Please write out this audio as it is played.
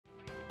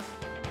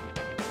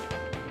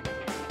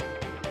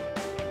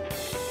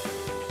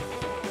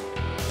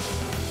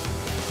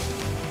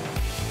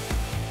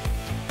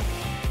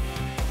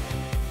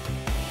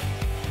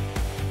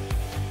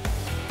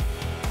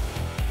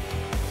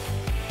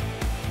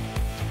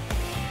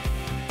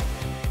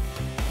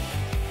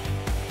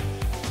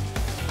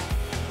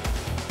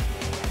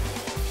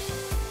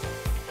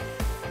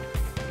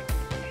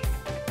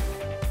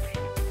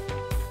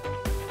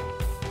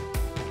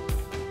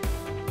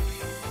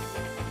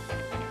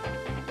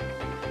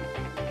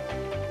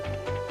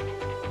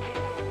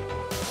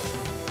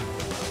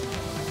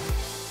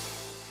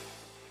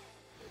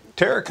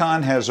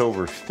Terracon has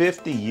over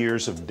 50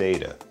 years of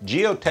data,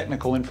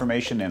 geotechnical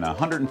information in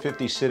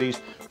 150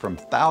 cities from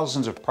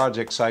thousands of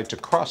project sites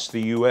across the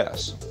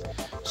U.S.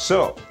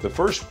 So, the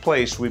first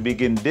place we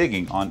begin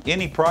digging on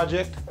any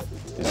project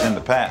is in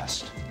the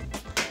past.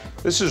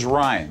 This is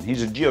Ryan.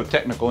 He's a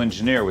geotechnical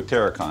engineer with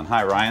Terracon.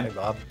 Hi, Ryan. Hey,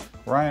 Bob.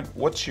 Ryan,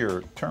 what's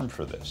your term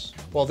for this?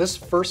 Well, this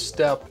first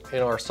step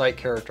in our site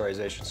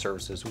characterization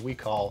services we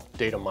call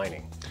data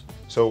mining.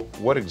 So,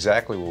 what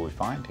exactly will we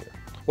find here?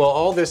 Well,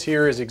 all this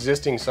here is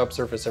existing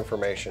subsurface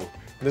information.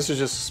 This is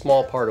just a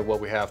small part of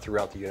what we have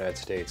throughout the United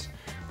States.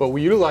 But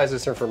we utilize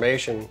this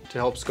information to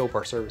help scope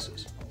our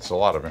services. It's a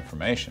lot of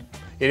information.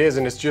 It is,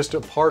 and it's just a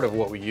part of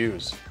what we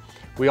use.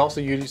 We also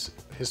use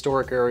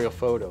historic aerial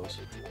photos,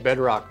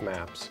 bedrock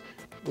maps,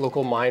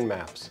 local mine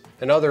maps,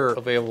 and other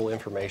available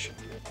information.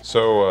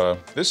 So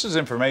this is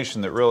information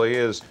that really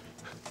is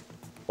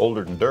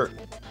older than dirt.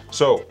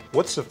 So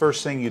what's the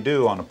first thing you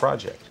do on a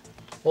project?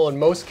 Well, in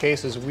most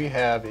cases, we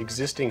have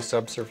existing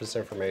subsurface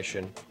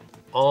information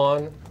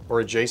on or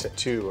adjacent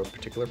to a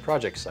particular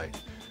project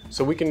site.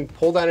 So we can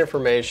pull that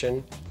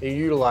information and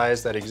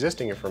utilize that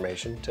existing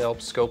information to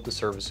help scope the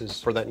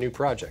services for that new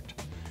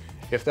project.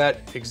 If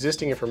that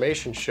existing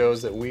information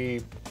shows that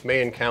we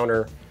may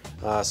encounter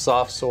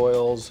soft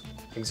soils,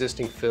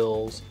 existing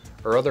fills,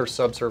 or other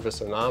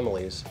subsurface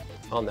anomalies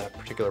on that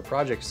particular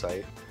project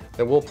site,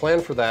 then we'll plan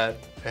for that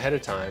ahead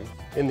of time.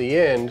 In the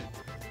end,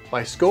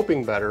 by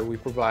scoping better, we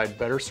provide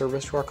better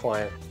service to our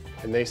client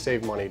and they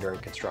save money during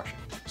construction.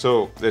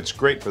 So it's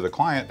great for the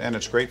client and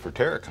it's great for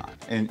Terracon.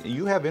 And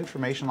you have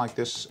information like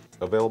this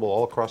available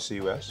all across the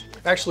U.S.?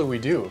 Actually, we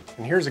do.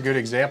 And here's a good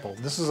example.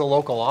 This is a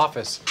local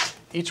office.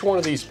 Each one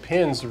of these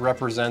pins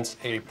represents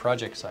a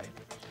project site.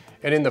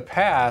 And in the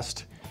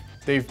past,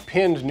 they've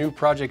pinned new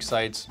project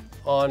sites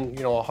on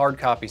a hard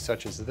copy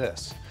such as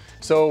this.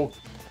 So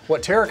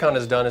what Terracon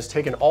has done is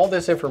taken all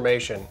this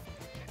information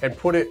and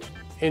put it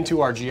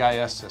into our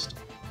GIS system.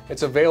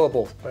 It's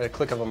available by a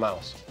click of a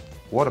mouse.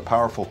 What a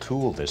powerful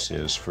tool this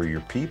is for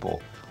your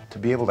people to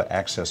be able to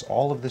access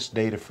all of this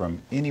data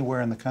from anywhere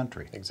in the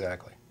country.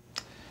 Exactly.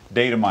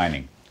 Data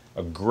mining,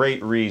 a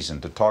great reason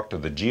to talk to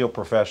the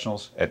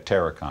geoprofessionals at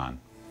Terracon.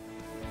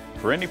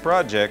 For any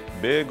project,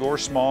 big or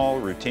small,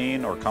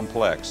 routine or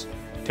complex,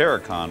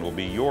 Terracon will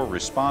be your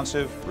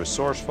responsive,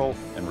 resourceful,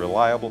 and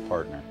reliable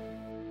partner.